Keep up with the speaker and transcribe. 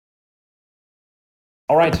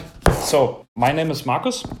All right, so my name is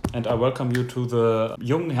Markus and I welcome you to the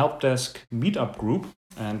Jung Helpdesk meetup group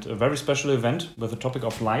and a very special event with the topic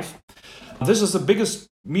of life. This is the biggest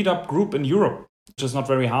meetup group in Europe, which is not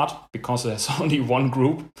very hard because there's only one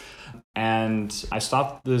group. And I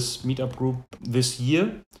started this meetup group this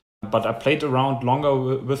year, but I played around longer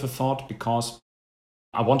with the thought because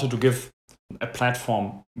I wanted to give a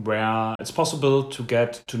platform where it's possible to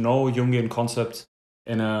get to know Jungian concepts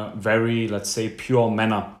in a very, let's say, pure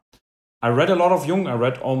manner. I read a lot of Jung. I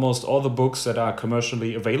read almost all the books that are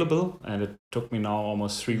commercially available, and it took me now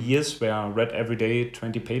almost 3 years where I read every day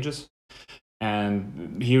 20 pages.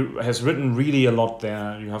 And he has written really a lot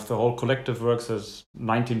there. You have the whole collective works, there's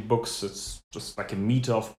 19 books. It's just like a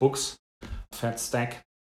meter of books, fat stack.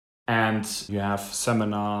 And you have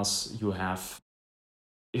seminars, you have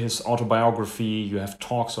his autobiography, you have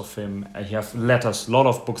talks of him, you have letters, a lot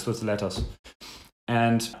of books with letters.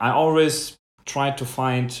 And I always try to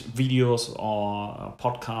find videos or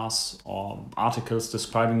podcasts or articles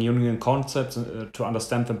describing Jungian concepts to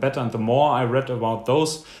understand them better. And the more I read about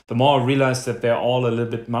those, the more I realized that they're all a little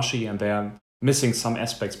bit mushy and they're missing some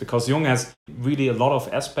aspects because Jung has really a lot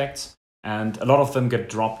of aspects and a lot of them get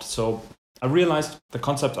dropped. So I realized the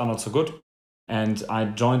concepts are not so good. And I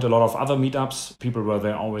joined a lot of other meetups. People were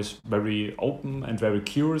there always very open and very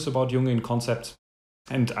curious about Jungian concepts.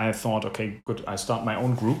 And I thought, okay, good, I start my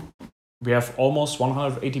own group. We have almost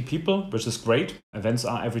 180 people, which is great. Events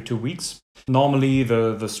are every 2 weeks. Normally,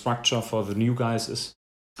 the structure for the new guys is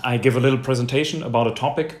I give a little presentation about a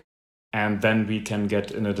topic, and then we can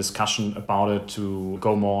get in a discussion about it to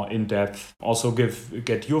go more in depth. Also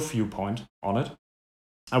get your viewpoint on it.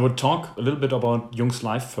 I would talk a little bit about Jung's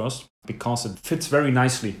life first, because it fits very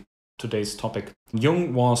nicely today's topic.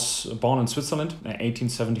 Jung was born in Switzerland in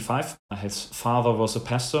 1875. His father was a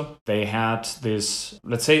pastor. They had this,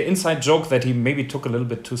 let's say, inside joke that he maybe took a little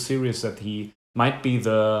bit too serious, that he might be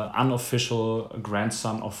the unofficial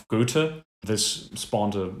grandson of Goethe. This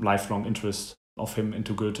spawned a lifelong interest of him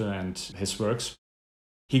into Goethe and his works.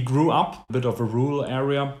 He grew up a bit of a rural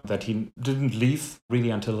area that he didn't leave really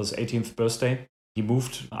until his 18th birthday. He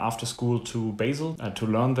moved after school to Basel to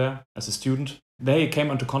learn there as a student. There he came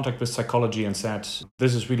into contact with psychology and said,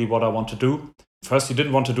 this is really what I want to do. First, he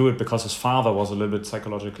didn't want to do it because his father was a little bit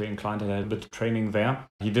psychologically inclined and had a bit of training there.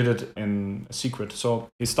 He did it in secret. So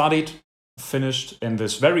he studied, finished in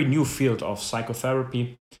this very new field of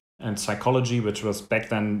psychotherapy and psychology, which was back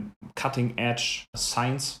then cutting edge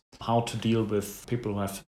science, how to deal with people who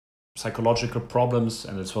have psychological problems.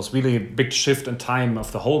 And it was really a big shift in time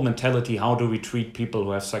of the whole mentality. How do we treat people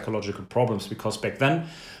who have psychological problems? Because back then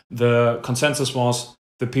the consensus was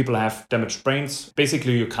the people have damaged brains.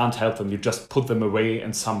 Basically, you can't help them. You just put them away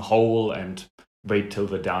in some hole and wait till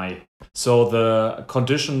they die. So the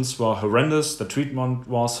conditions were horrendous. The treatment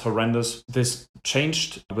was horrendous. This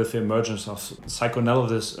changed with the emergence of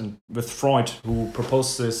psychoanalysis and with Freud, who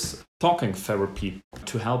proposed this talking therapy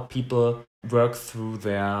to help people work through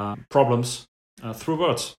their problems through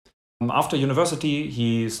words. After university,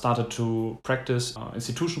 he started to practice an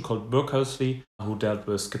institution called Berkeley, who dealt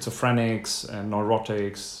with schizophrenics and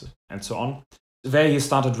neurotics and so on. There he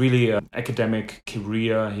started really an academic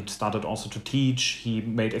career. He started also to teach. He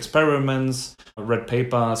made experiments, read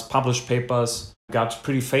papers, published papers, got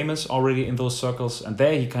pretty famous already in those circles. And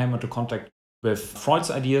there he came into contact with Freud's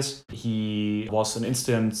ideas. He was an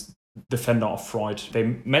instant defender of Freud.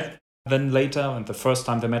 They met then later, and the first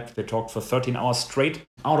time they met, they talked for 13 hours straight.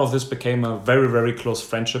 Out of this became a very, very close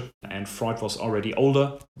friendship. And Freud was already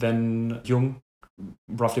older than Jung,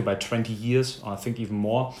 roughly by 20 years, or I think even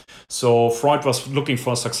more. So Freud was looking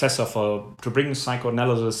for a successor to bring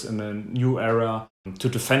psychoanalysis in a new era. To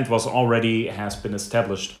defend has been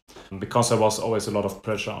established, because there was always a lot of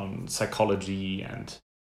pressure on psychology and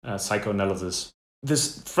psychoanalysis.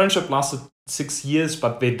 This friendship lasted 6 years,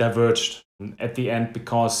 but they diverged at the end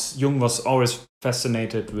because Jung was always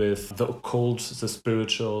fascinated with the occult, the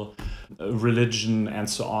spiritual, religion, and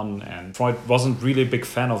so on. And Freud wasn't really a big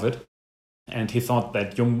fan of it. And he thought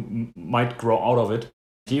that Jung might grow out of it.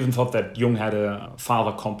 He even thought that Jung had a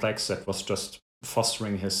father complex that was just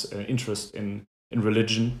fostering his interest in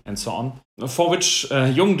religion and so on. For which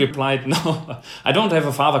Jung replied, no, I don't have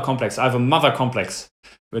a father complex, I have a mother complex,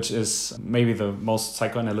 which is maybe the most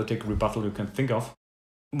psychoanalytic rebuttal you can think of.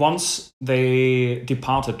 Once they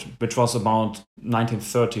departed, which was about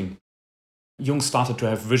 1913, Jung started to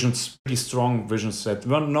have visions, pretty strong visions that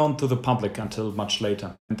weren't known to the public until much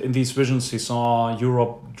later. And in these visions, he saw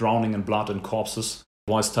Europe drowning in blood and corpses,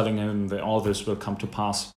 voice telling him that all this will come to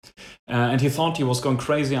pass. And he thought he was going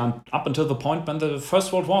crazy up until the point when the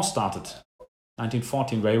First World War started.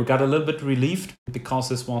 1914, where he got a little bit relieved because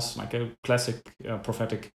this was like a classic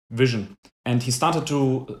prophetic vision. And he started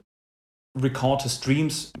to record his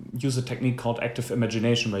dreams, use a technique called active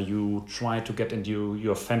imagination, where you try to get into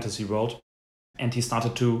your fantasy world. And he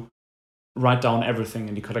started to write down everything,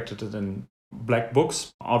 and he collected it in black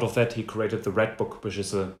books. Out of that, he created the Red Book, which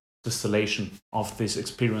is a distillation of these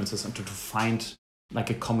experiences and to find like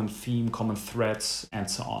a common theme, common threads, and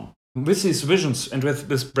so on. With these visions and with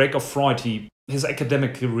this break of Freud, his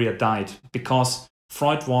academic career died because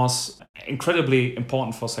Freud was incredibly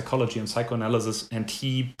important for psychology and psychoanalysis, and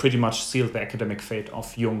he pretty much sealed the academic fate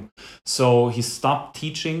of Jung. So he stopped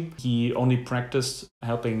teaching. He only practiced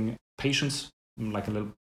helping patients, like a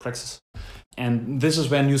little praxis. And this is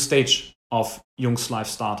where a new stage of Jung's life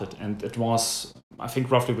started. And it was, I think,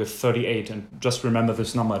 roughly with 38. And just remember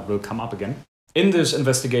this number, it will come up again. In this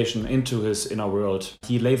investigation into his inner world,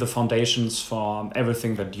 he laid the foundations for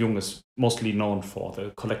everything that Jung is mostly known for,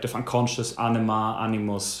 the collective unconscious, anima,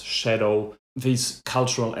 animus, shadow. These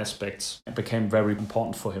cultural aspects became very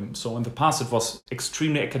important for him. So in the past, it was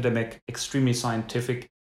extremely academic, extremely scientific,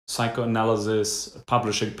 psychoanalysis,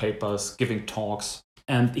 publishing papers, giving talks.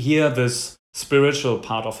 And here, this spiritual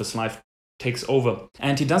part of his life takes over.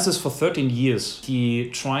 And he does this for 13 years. He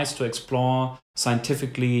tries to explore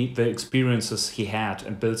scientifically the experiences he had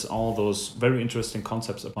and builds all those very interesting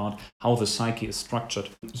concepts about how the psyche is structured.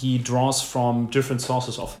 He draws from different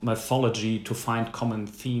sources of mythology to find common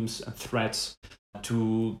themes and threads,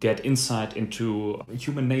 to get insight into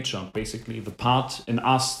human nature, basically the part in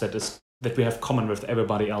us that we have common with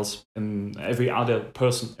everybody else and every other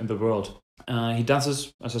person in the world. He does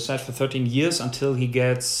this, as I said, for 13 years until he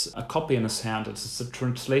gets a copy in his hand. It's a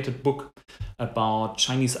translated book about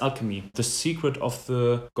Chinese alchemy, The Secret of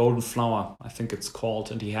the Golden Flower, I think it's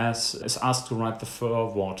called, and he is asked to write the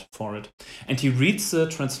foreword for it. And he reads the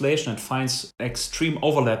translation and finds extreme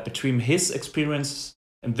overlap between his experience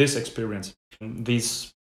and this experience.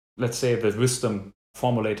 These, let's say, the wisdom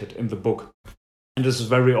formulated in the book. And this is a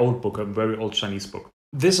very old book, a very old Chinese book.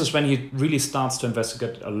 This is when he really starts to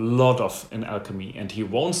investigate a lot in alchemy, and he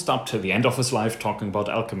won't stop till the end of his life talking about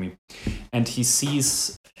alchemy. And he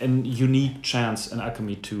sees a unique chance in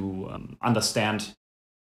alchemy to understand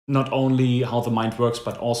not only how the mind works,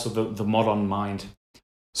 but also the modern mind.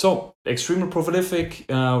 So, extremely prolific,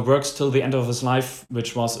 works till the end of his life,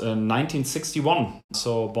 which was in 1961.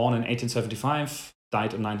 So, born in 1875.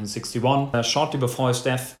 Died in 1961. Shortly before his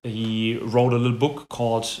death, he wrote a little book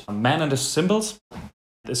called Man and His Symbols.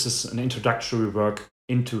 This is an introductory work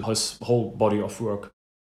into his whole body of work.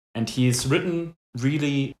 And he's written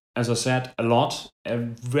really, as I said, a lot,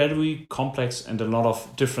 very complex and a lot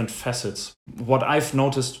of different facets. What I've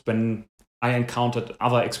noticed when I encountered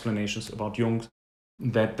other explanations about Jung,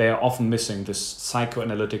 that they're often missing this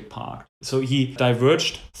psychoanalytic part. So he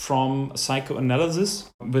diverged from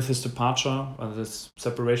psychoanalysis with his departure, this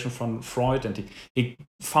separation from Freud, and he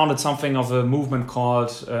founded something of a movement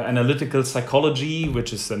called analytical psychology,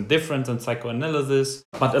 which is then different than psychoanalysis,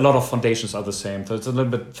 but a lot of foundations are the same. So it's a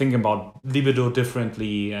little bit thinking about libido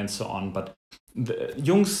differently and so on. But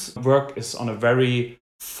Jung's work is on a very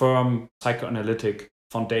firm psychoanalytic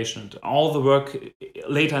foundation. All the work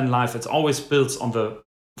later in life, it's always built on the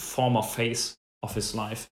former phase of his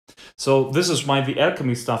life. So this is why the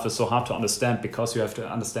alchemy stuff is so hard to understand, because you have to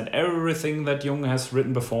understand everything that Jung has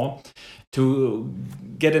written before to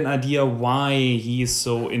get an idea why he is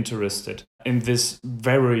so interested in this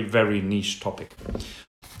very, very niche topic.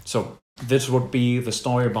 So this would be the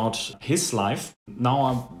story about his life. Now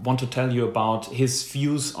I want to tell you about his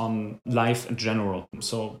views on life in general.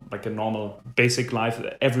 So like a normal basic life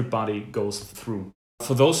that everybody goes through.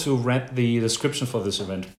 For those who read the description for this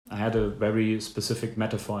event, I had a very specific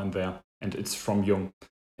metaphor in there, and it's from Jung.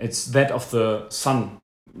 It's that of the sun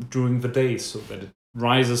during the day, so that it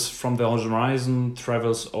rises from the horizon,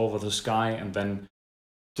 travels over the sky, and then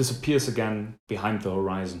disappears again behind the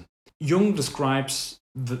horizon. Jung describes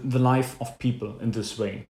the life of people in this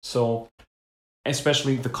way. So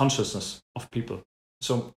especially the consciousness of people.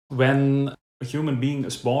 So when a human being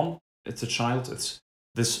is born, it's a child, it's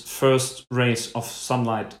this first rays of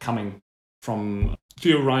sunlight coming from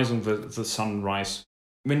the horizon, the sunrise.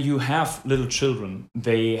 When you have little children,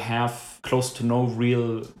 they have close to no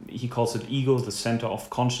real, he calls it ego, the center of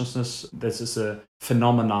consciousness. This is a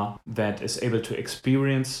phenomena that is able to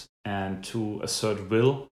experience and to assert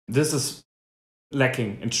will. This is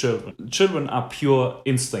lacking in children. Children are pure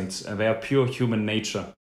instincts and they are pure human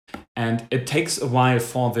nature. And it takes a while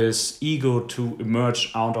for this ego to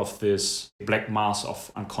emerge out of this black mass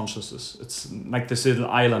of unconsciousness. It's like this little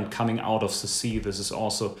island coming out of the sea. This is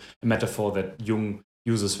also a metaphor that Jung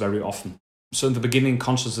uses very often. So in the beginning,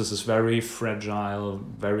 consciousness is very fragile,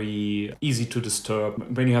 very easy to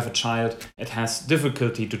disturb. When you have a child, it has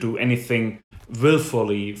difficulty to do anything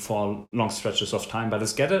willfully for long stretches of time, but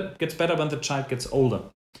it gets better when the child gets older.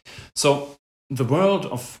 So the world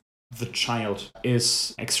of the child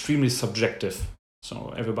is extremely subjective.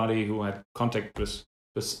 So everybody who had contact with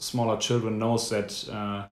smaller children knows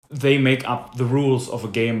that they make up the rules of a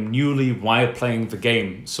game newly while playing the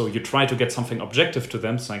game. So you try to get something objective to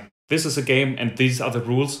them. It's like, this is a game and these are the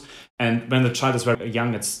rules. And when the child is very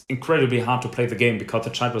young, it's incredibly hard to play the game because the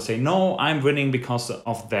child will say, no, I'm winning because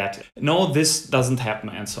of that. No, this doesn't happen,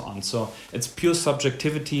 and so on. So it's pure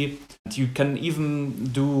subjectivity. You can even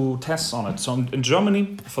do tests on it. So in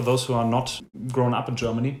Germany, for those who are not grown up in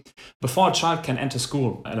Germany, before a child can enter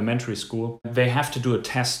school, elementary school, they have to do a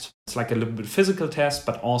test. It's like a little bit physical test,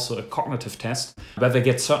 but also a cognitive test, where they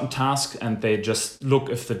get certain tasks and they just look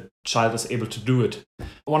if the child is able to do it.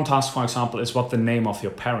 One task, for example, is what the name of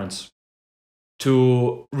your parents.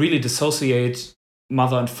 To really dissociate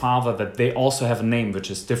mother and father, that they also have a name which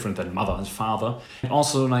is different than mother and father. And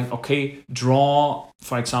also draw,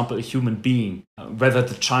 for example, a human being, whether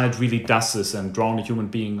the child really does this and drawn a human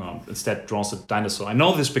being or instead draws a dinosaur. I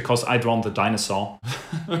know this because I drawn the dinosaur,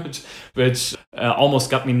 which almost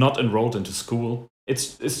got me not enrolled into school.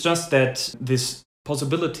 It's just that this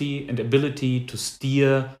possibility and ability to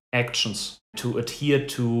steer actions, to adhere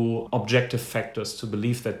to objective factors, to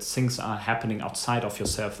believe that things are happening outside of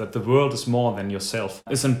yourself, that the world is more than yourself,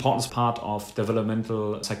 is an important part of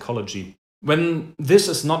developmental psychology. When this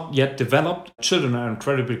is not yet developed, children are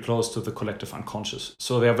incredibly close to the collective unconscious.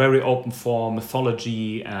 So they are very open for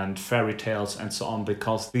mythology and fairy tales and so on,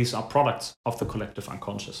 because these are products of the collective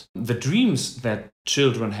unconscious. The dreams that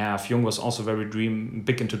children have, Jung was also very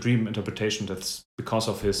big into dream interpretation, that's because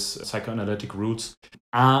of his psychoanalytic roots,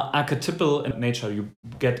 are archetypal in nature. You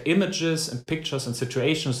get images and pictures and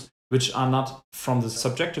situations which are not from the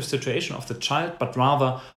subjective situation of the child, but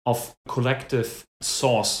rather of collective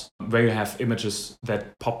source, where you have images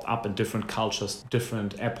that popped up in different cultures,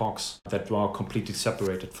 different epochs that were completely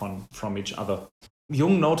separated from each other.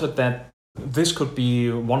 Jung noted that this could be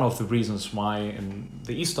one of the reasons why in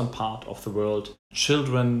the eastern part of the world,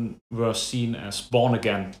 children were seen as born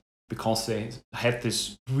again, because they had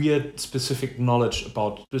this weird specific knowledge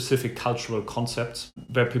about specific cultural concepts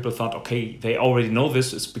where people thought, okay, they already know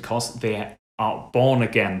this, is because they are born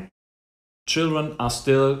again. Children are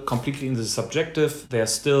still completely in the subjective. They are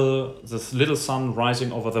still this little sun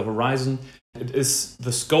rising over the horizon. It is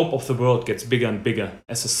the scope of the world gets bigger and bigger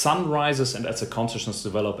as the sun rises and as the consciousness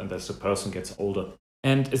develops and as the person gets older.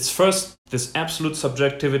 And it's first this absolute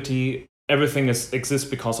subjectivity. Everything exists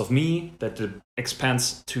because of me, that it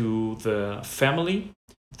expands to the family,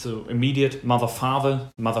 to immediate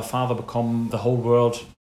mother-father. Mother-father become the whole world,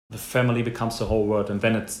 the family becomes the whole world, and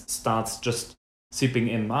then it starts just seeping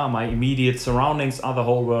in. My immediate surroundings are the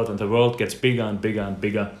whole world, and the world gets bigger and bigger and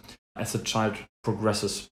bigger as the child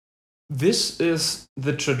progresses. This is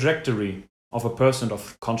the trajectory of a person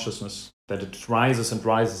of consciousness, that it rises and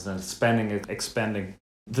rises and expanding.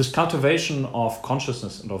 This cultivation of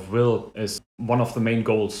consciousness and of will is one of the main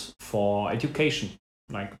goals for education.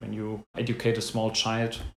 Like when you educate a small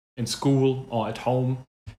child in school or at home,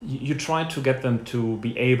 you try to get them to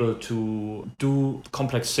be able to do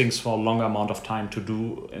complex things for a longer amount of time, to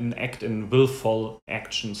do and act in willful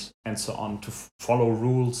actions and so on, to follow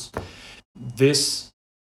rules. This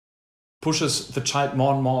pushes the child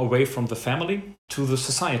more and more away from the family to the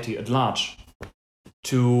society at large,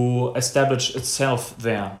 to establish itself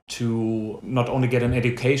there, to not only get an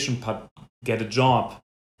education, but get a job,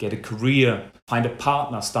 get a career, find a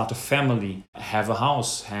partner, start a family, have a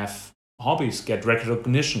house, have hobbies, get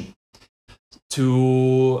recognition,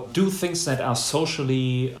 to do things that are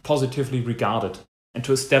socially positively regarded and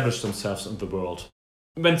to establish themselves in the world.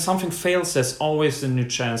 When something fails, there's always a new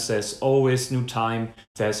chance, there's always new time,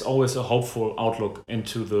 there's always a hopeful outlook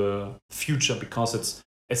into the future, because it's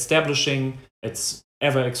establishing, it's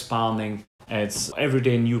ever expanding, it's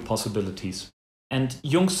everyday new possibilities. And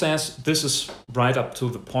Jung says this is right up to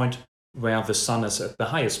the point where the sun is at the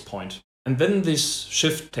highest point. And then this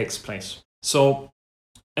shift takes place. So,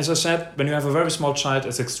 as I said, when you have a very small child,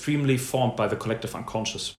 it's extremely formed by the collective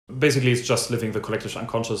unconscious. Basically, it's just living the collective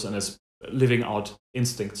unconscious and is living out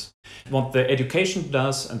instincts. What the education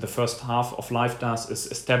does and the first half of life does is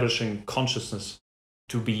establishing consciousness,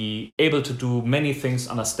 to be able to do many things,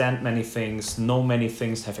 understand many things, know many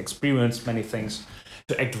things, have experienced many things,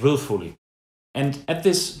 to act willfully. And at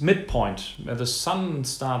this midpoint, where the sun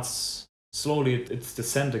starts slowly its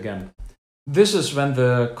descent again, this is when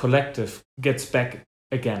the collective gets back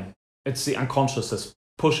again. It's the unconscious that's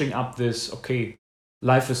pushing up this, okay,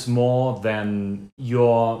 life is more than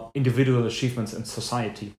your individual achievements in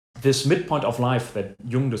society. This midpoint of life that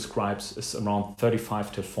Jung describes is around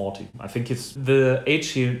 35 to 40. I think the age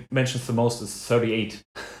he mentions the most is 38.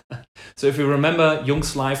 So if you remember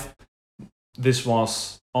Jung's life, this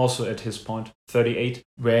was also at his point, 38,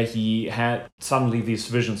 where he had suddenly these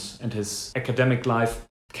visions and his academic life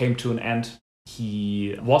came to an end.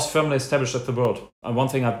 He was firmly established at the world. And one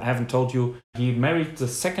thing I haven't told you, he married the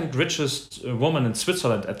second richest woman in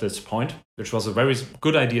Switzerland at this point, which was a very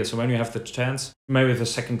good idea. So when you have the chance, marry the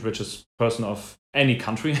second richest person of any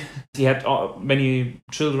country. He had many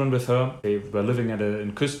children with her. They were living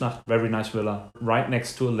in Küstnacht, very nice villa, right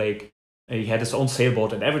next to a lake. He had his own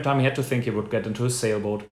sailboat, and every time he had to think, he would get into his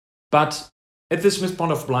sailboat. But at this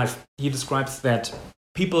midpoint of life, he describes that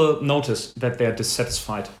people notice that they are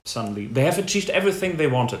dissatisfied suddenly. They have achieved everything they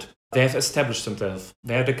wanted. They have established themselves.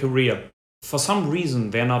 They had a career. For some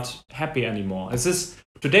reason, they're not happy anymore.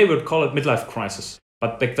 Today we would call it midlife crisis.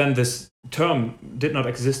 But back then, this term did not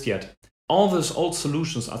exist yet. All those old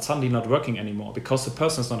solutions are suddenly not working anymore because the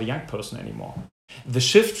person is not a young person anymore. The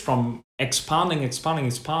shift from expanding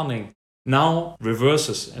now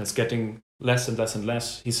reverses and it's getting less and less and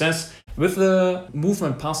less. He says, with the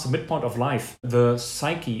movement past the midpoint of life, the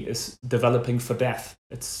psyche is developing for death.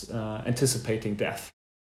 It's anticipating death.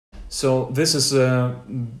 So this is a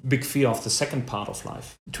big fear of the second part of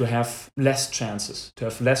life, to have less chances, to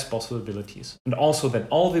have less possibilities. And also that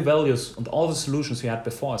all the values and all the solutions you had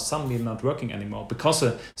before are suddenly not working anymore because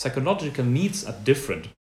the psychological needs are different.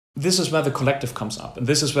 This is where the collective comes up. And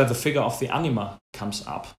this is where the figure of the anima comes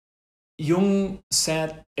up. Jung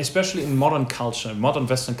said, especially in modern culture, modern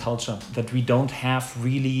Western culture, that we don't have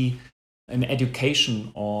really an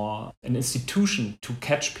education or an institution to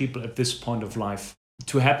catch people at this point of life,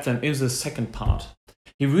 to help them in the second part.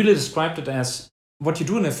 He really described it as what you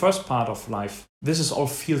do in the first part of life. This is all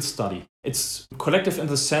field study. It's collective in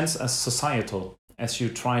the sense as societal, as you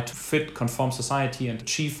try to conform society and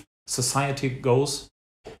achieve society goals.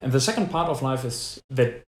 And the second part of life is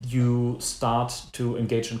that you start to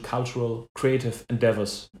engage in cultural, creative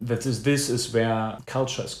endeavors. This is where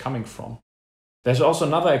culture is coming from. There's also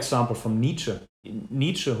another example from Nietzsche.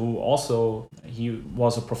 Nietzsche, he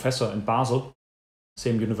was a professor in Basel,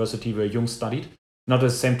 same university where Jung studied. Not at the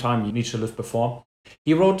same time, Nietzsche lived before.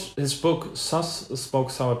 He wrote his book, Thus Spoke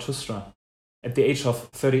Zarathustra, at the age of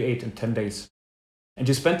 38 in 10 days. And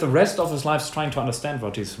he spent the rest of his life trying to understand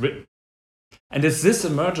what he's written. And it's this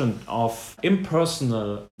emergence of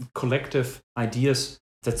impersonal collective ideas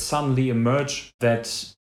that suddenly emerge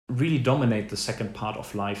that really dominate the second part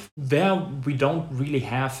of life. There we don't really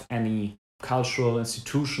have any cultural,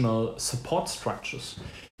 institutional support structures.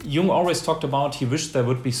 Jung always talked about he wished there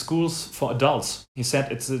would be schools for adults. He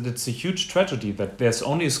said it's a huge tragedy that there's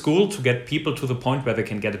only a school to get people to the point where they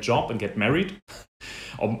can get a job and get married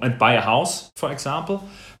and buy a house, for example,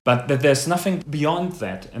 but that there's nothing beyond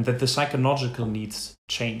that and that the psychological needs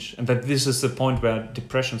change and that this is the point where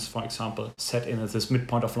depressions, for example, set in at this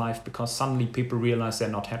midpoint of life because suddenly people realize they're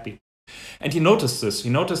not happy. And he noticed this. He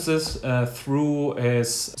noticed this through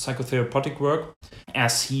his psychotherapeutic work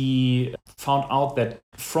as he found out that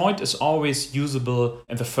Freud is always usable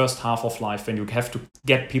in the first half of life when you have to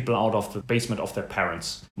get people out of the basement of their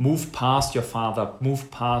parents. Move past your father,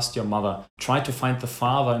 move past your mother. Try to find the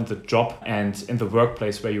father in the job and in the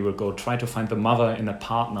workplace where you will go. Try to find the mother in a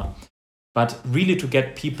partner. But really to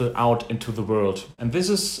get people out into the world. And this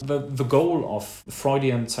is the goal of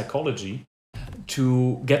Freudian psychology,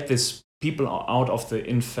 to get these people out of the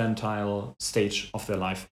infantile stage of their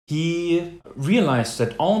life. He realized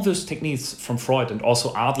that all those techniques from Freud and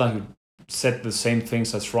also Adler, who said the same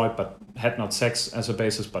things as Freud but had not sex as a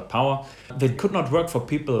basis but power, they could not work for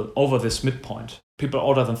people over this midpoint, people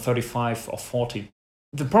older than 35 or 40.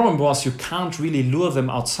 The problem was you can't really lure them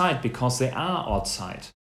outside because they are outside.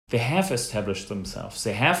 They have established themselves.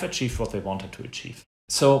 They have achieved what they wanted to achieve.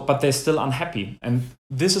 But they're still unhappy. And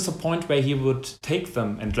this is a point where he would take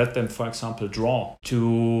them and let them, for example, draw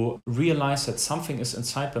to realize that something is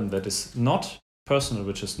inside them that is not personal,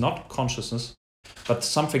 which is not consciousness, but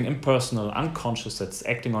something impersonal, unconscious that's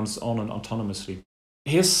acting on its own and autonomously.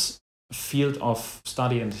 His field of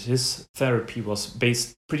study and his therapy was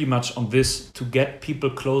based pretty much on this, to get people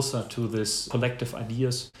closer to these collective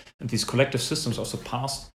ideas and these collective systems of the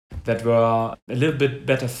past that were a little bit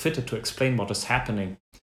better fitted to explain what is happening,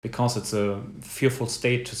 because it's a fearful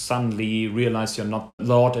state to suddenly realize you're not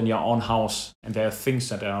Lord in your own house and there are things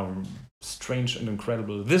that are strange and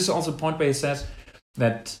incredible. This is also a point where he says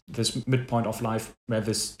that this midpoint of life where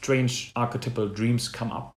this strange archetypal dreams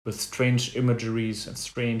come up with strange imageries and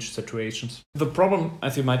strange situations. The problem,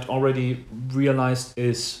 as you might already realize,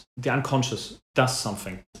 is the unconscious does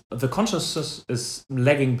something. The consciousness is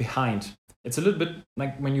lagging behind. It's a little bit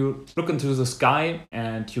like when you look into the sky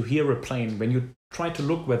and you hear a plane. When you try to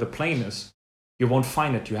look where the plane is, you won't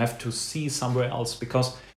find it. You have to see somewhere else,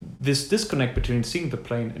 because this disconnect between seeing the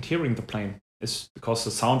plane and hearing the plane is because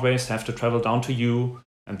the sound waves have to travel down to you,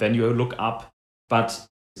 and then you look up, but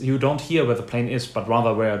you don't hear where the plane is, but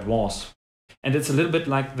rather where it was. And it's a little bit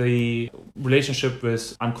like the relationship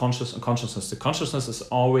with unconscious and consciousness. The consciousness is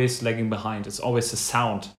always lagging behind. It's always the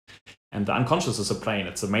sound. And the unconscious is a plane.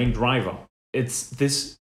 It's the main driver. It's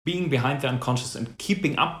this being behind the unconscious and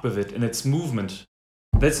keeping up with it in its movement.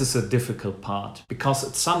 This is a difficult part, because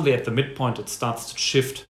it's suddenly at the midpoint, it starts to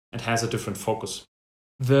shift and has a different focus.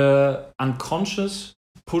 The unconscious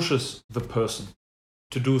pushes the person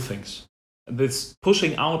to do things. This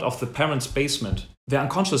pushing out of the parent's basement, the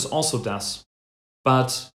unconscious also does.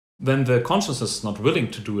 But when the consciousness is not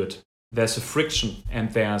willing to do it, there's a friction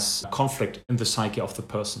and there's conflict in the psyche of the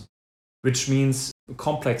person, which means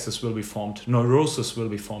complexes will be formed, neurosis will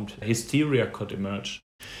be formed, hysteria could emerge.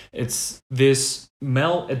 It's this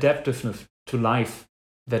maladaptiveness to life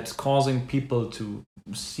that's causing people to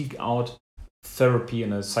seek out therapy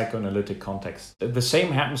in a psychoanalytic context. The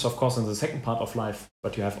same happens, of course, in the second part of life,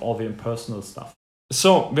 but you have all the impersonal stuff.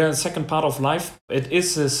 So, in the second part of life, it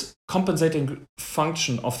is this compensating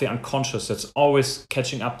function of the unconscious that's always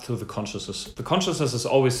catching up to the consciousness. The consciousness is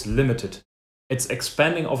always limited. It's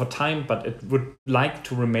expanding over time, but it would like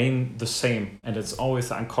to remain the same. And it's always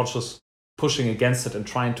the unconscious pushing against it and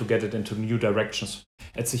trying to get it into new directions.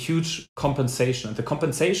 It's a huge compensation. And the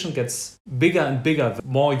compensation gets bigger and bigger the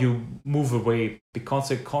more you move away, because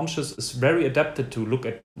the conscious is very adapted to look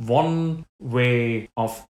at one way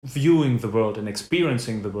of viewing the world and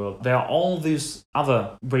experiencing the world. There are all these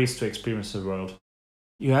other ways to experience the world.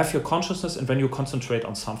 You have your consciousness, and when you concentrate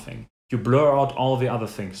on something, you blur out all the other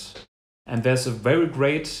things. And there's a very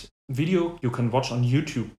great video you can watch on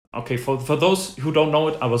YouTube. Okay, for those who don't know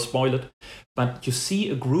it, I will spoil it. But you see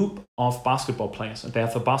a group of basketball players, and they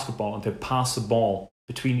have a basketball and they pass the ball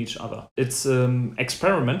between each other. It's an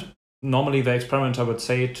experiment. Normally the experimenter would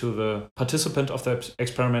say to the participant of the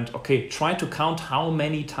experiment, okay, try to count how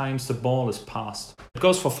many times the ball is passed. It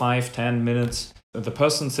goes for 5-10 minutes. The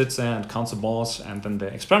person sits there and counts the balls, and then the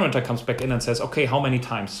experimenter comes back in and says, okay, how many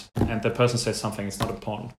times? And the person says something, it's not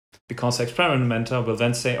important. Because the experimenter will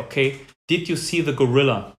then say, okay, did you see the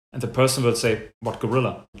gorilla? And the person will say, what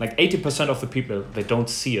gorilla? Like 80% of the people, they don't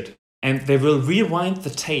see it. And they will rewind the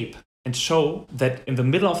tape and show that in the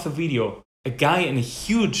middle of the video, a guy in a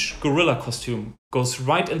huge gorilla costume goes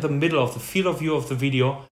right in the middle of the field of view of the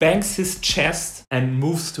video, bangs his chest and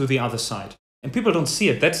moves to the other side. And people don't see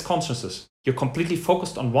it. That's consciousness. You're completely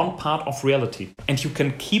focused on one part of reality, and you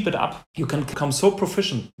can keep it up. You can become so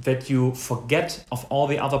proficient that you forget of all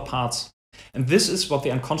the other parts. And this is what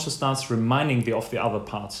the unconscious starts reminding you of the other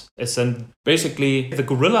parts. It's then basically the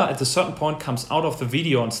gorilla at a certain point comes out of the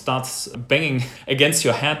video and starts banging against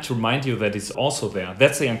your head to remind you that it's also there.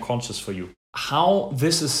 That's the unconscious for you. How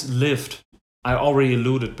this is lived, I already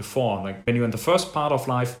alluded before. Like when you're in the first part of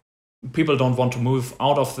life, people don't want to move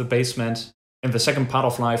out of the basement. In the second part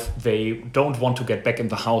of life, they don't want to get back in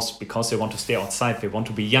the house because they want to stay outside. They want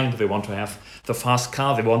to be young. They want to have the fast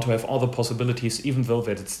car. They want to have all the possibilities, even though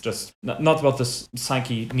that it's just not what the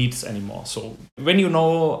psyche needs anymore. So when you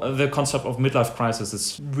know the concept of midlife crisis,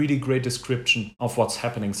 it's really great description of what's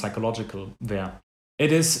happening psychological there.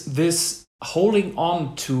 It is this holding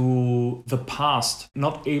on to the past,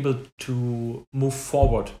 not able to move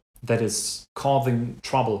forward, that is causing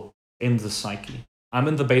trouble in the psyche. I'm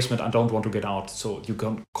in the basement, I don't want to get out. So you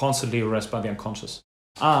can constantly harassed by the unconscious.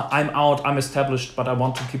 I'm out, I'm established, but I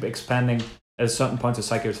want to keep expanding. At a certain point, the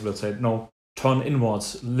psychiatrist will say, no, turn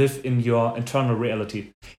inwards, live in your internal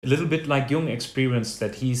reality. A little bit like Jung experienced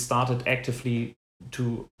that he started actively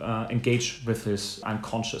to engage with his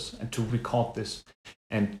unconscious and to record this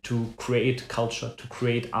and to create culture, to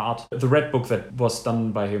create art. The Red Book that was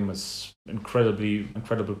done by him is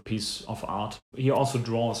incredible piece of art. He also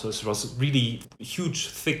draws, so it was really huge,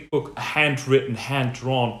 thick book, handwritten,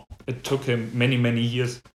 hand-drawn. It took him many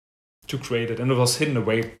years to create it, and it was hidden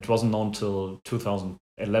away. It wasn't known till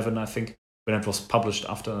 2011, I think, when it was published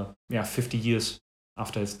after 50 years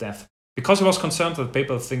after his death. Because he was concerned that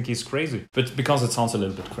people think he's crazy, but because it sounds a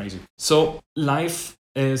little bit crazy. So life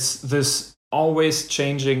is this always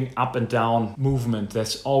changing, up and down movement.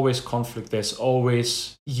 There's always conflict. There's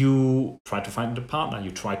always, you try to find a partner,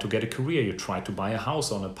 you try to get a career, you try to buy a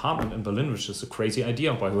house or an apartment in Berlin, which is a crazy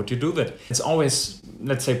idea. Why would you do that? It's always,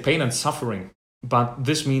 let's say, pain and suffering. But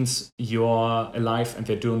this means you're alive and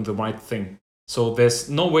they're doing the right thing. So there's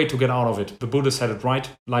no way to get out of it. The Buddha said it right.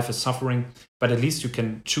 Life is suffering, but at least you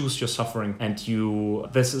can choose your suffering, and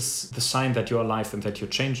this is the sign that you're alive and that you're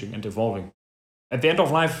changing and evolving. At the end of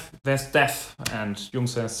life, there's death, and Jung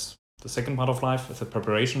says the second part of life is the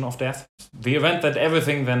preparation of death, the event that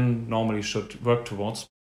everything then normally should work towards,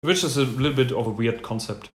 which is a little bit of a weird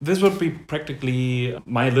concept. This would be practically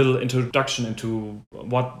my little introduction into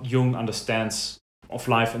what Jung understands of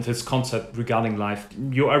life and his concept regarding life.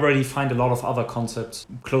 You already find a lot of other concepts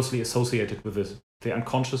closely associated with this. The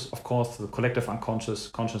unconscious, of course, the collective unconscious,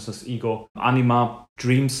 consciousness, ego, anima,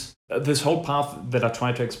 dreams. This whole path that I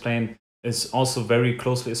try to explain is also very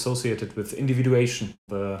closely associated with individuation,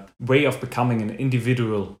 the way of becoming an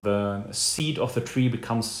individual. The seed of the tree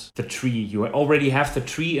becomes the tree. You already have the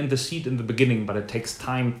tree and the seed in the beginning, but it takes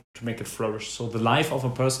time to make it flourish. So the life of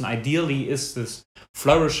a person ideally is this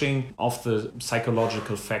flourishing of the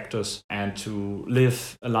psychological factors and to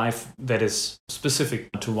live a life that is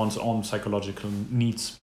specific to one's own psychological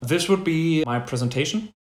needs. This would be my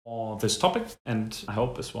presentation for this topic, and I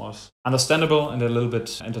hope this was understandable and a little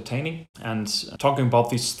bit entertaining. And talking about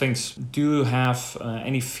these things, do you have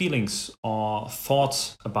any feelings or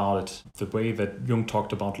thoughts about it, the way that Jung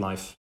talked about life?